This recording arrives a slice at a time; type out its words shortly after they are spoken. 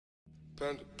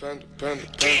I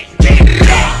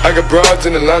got broads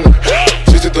in Atlanta,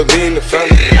 just to lean the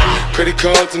family. Credit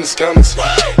cards in the scammers,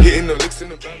 hitting the licks in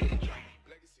the van.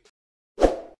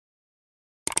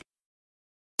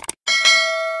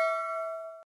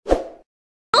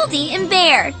 Goldie and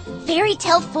Bear Fairy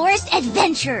Tale Forest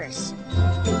Adventures.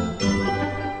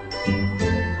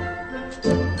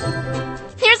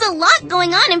 There's a lot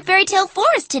going on in Fairy Tale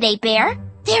Forest today, Bear.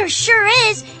 There sure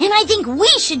is, and I think we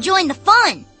should join the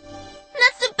fun.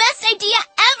 That's the best idea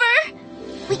ever!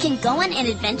 We can go on an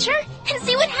adventure and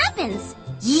see what happens.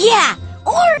 Yeah,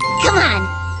 or come on,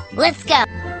 let's go.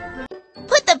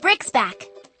 Put the bricks back.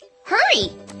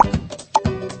 Hurry!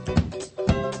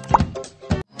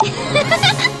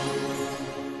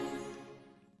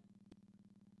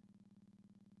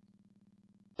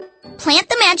 Plant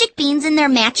the magic beans in their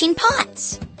matching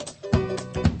pots.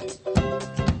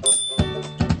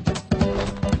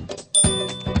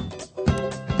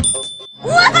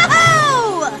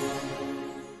 Whoa!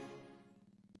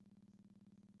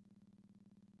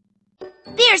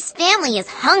 Bear's family is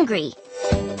hungry.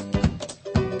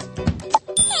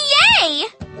 Yay!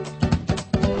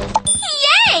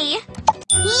 Yay!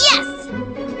 Yes!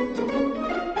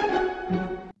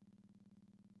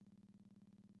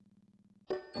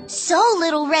 Sew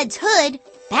Little Red's hood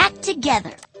back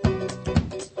together.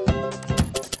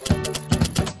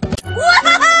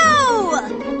 Whoa!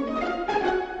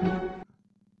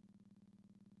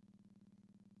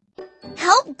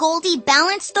 Help Goldie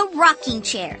balance the rocking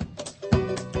chair.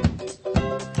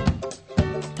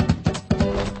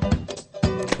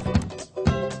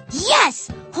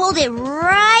 Yes! Hold it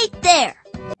right there.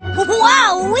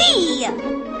 Wowee!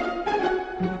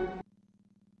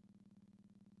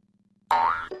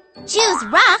 Choose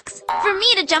rocks for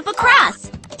me to jump across.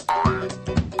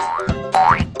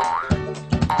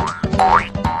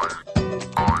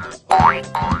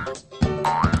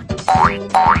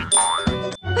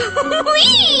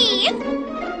 Whee!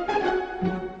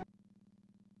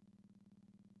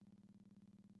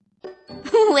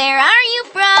 Where are you,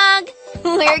 Frog?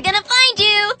 We're gonna find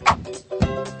you.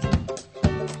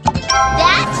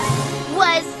 That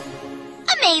was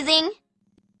amazing.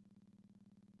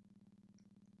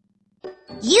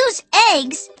 Use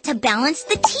eggs to balance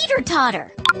the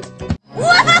teeter-totter.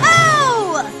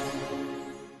 Whoa!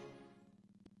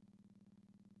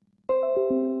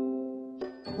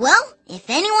 Well, if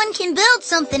anyone can build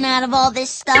something out of all this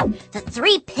stuff, the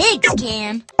three pigs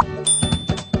can.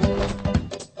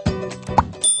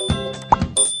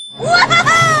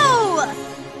 Whoa!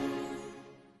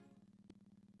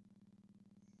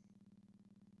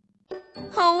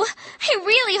 Oh, I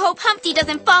really hope Humpty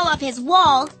doesn't fall off his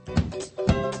wall.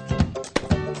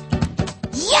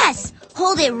 Yes!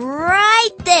 Hold it right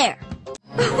there.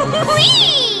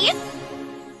 Whee!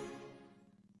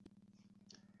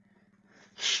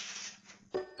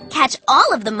 Catch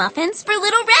all of the muffins for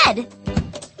Little Red.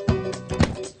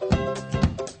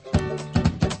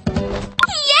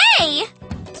 Yay!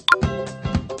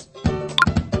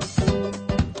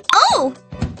 Oh!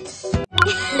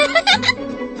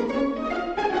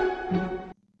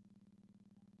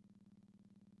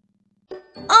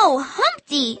 Oh,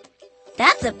 Humpty!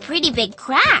 That's a pretty big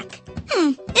crack.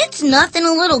 It's nothing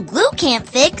a little glue can't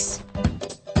fix.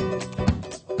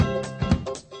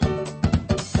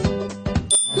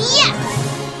 Yes!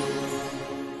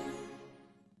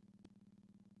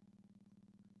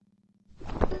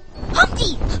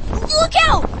 Humpty! Look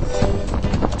out!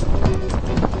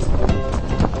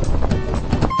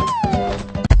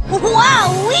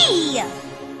 Wowee!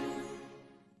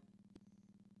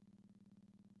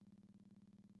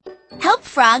 Help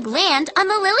Frog land on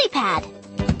the lily pad.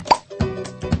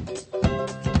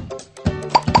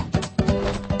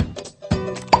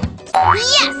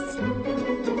 Yes!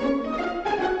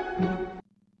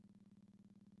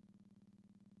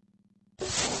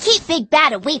 Keep Big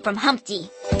Bad away from Humpty.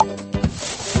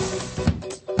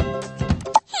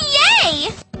 Yay!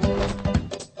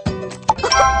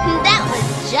 That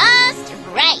was just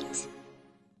right.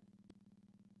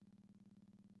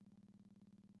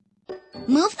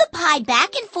 Move the pie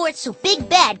back and forth so Big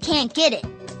Bad can't get it.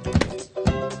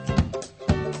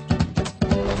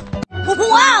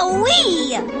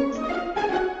 Wowee!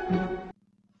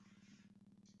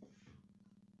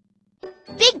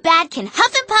 Big Bad can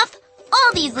huff and puff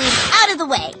all these leaves out of the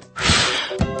way.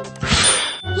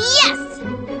 Yes!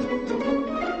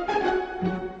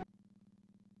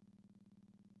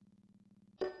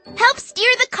 Help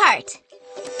steer the cart.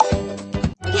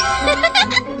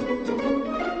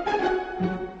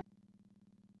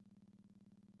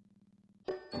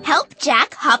 Help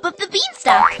Jack hop up the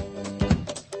beanstalk.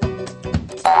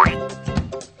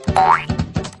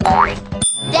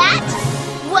 That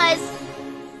was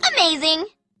amazing.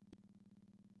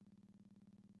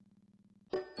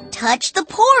 Touch the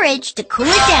porridge to cool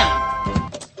it down.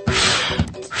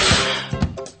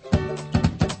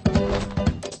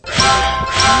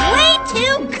 Way to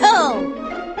go!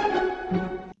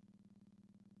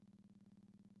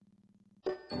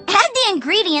 Add the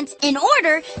ingredients in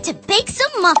order to bake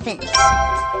some muffins.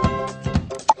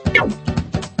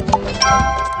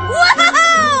 Whoa!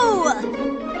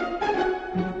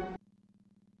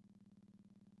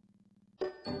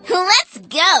 Let's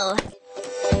go!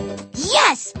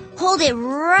 Yes! Hold it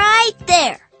right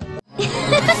there!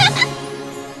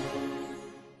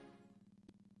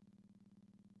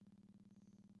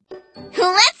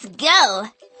 Let's go!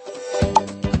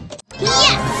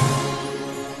 Yes!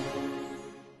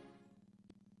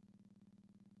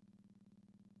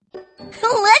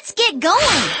 Let's get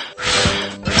going!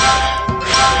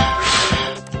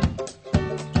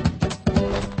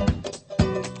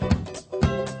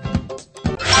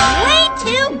 Way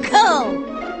to go!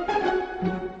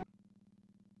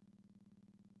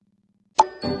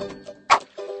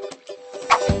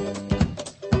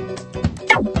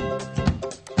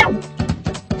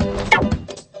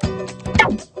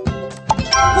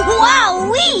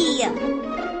 Wowee!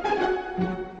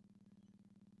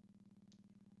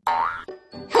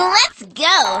 Let's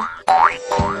go!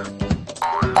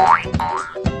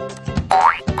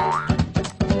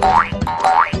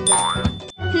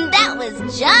 That was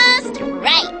just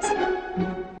right.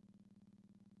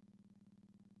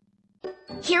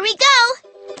 Here we go.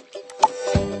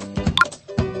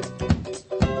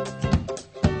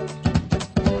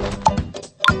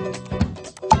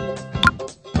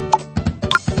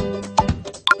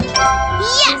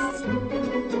 Yes!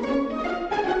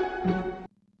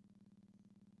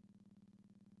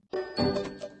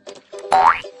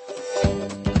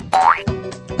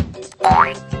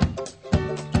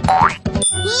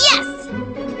 Yes!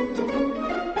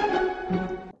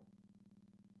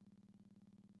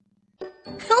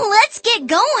 Let's get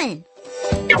going!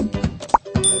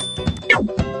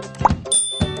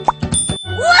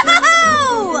 Whoa!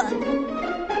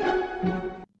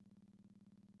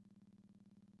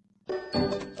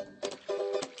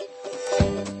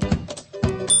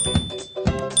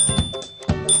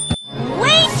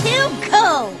 Way to go!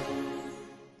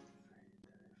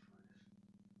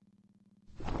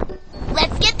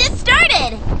 Let's get this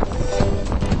started!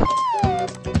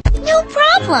 No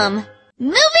problem!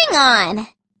 Moving on!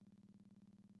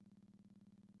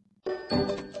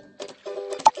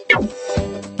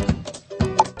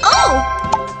 Oh!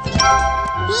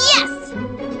 Yes!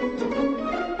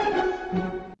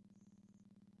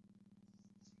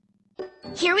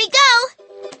 Here we go!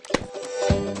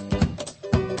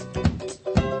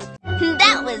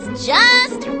 That was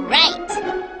just right!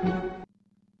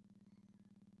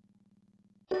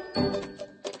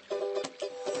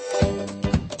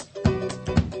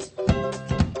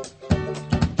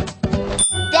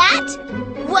 That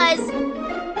was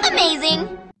amazing!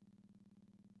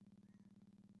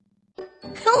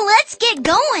 Let's get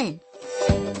going!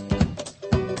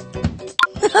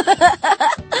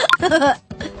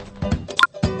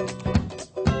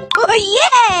 Oh,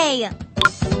 yay!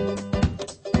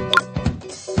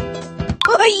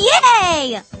 Oh,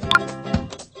 yay!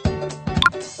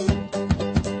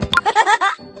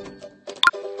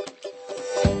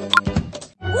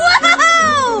 Whoa!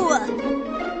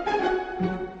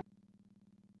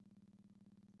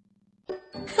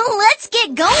 Let's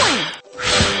get going!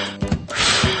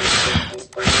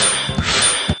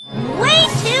 Way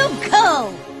to go!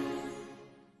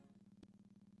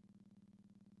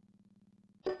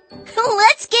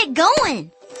 Let's get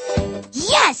going!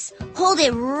 Yes! Hold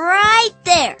it right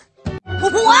there!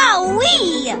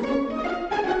 Wowee!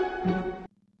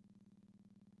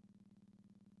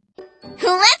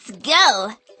 Let's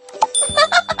go!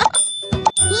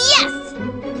 Yes!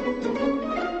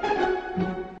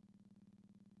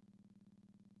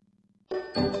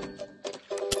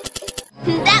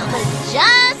 That was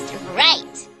just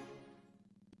right!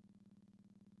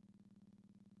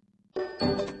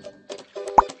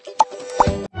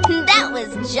 That was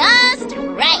just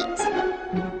right!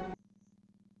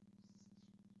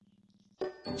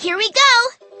 Here we go!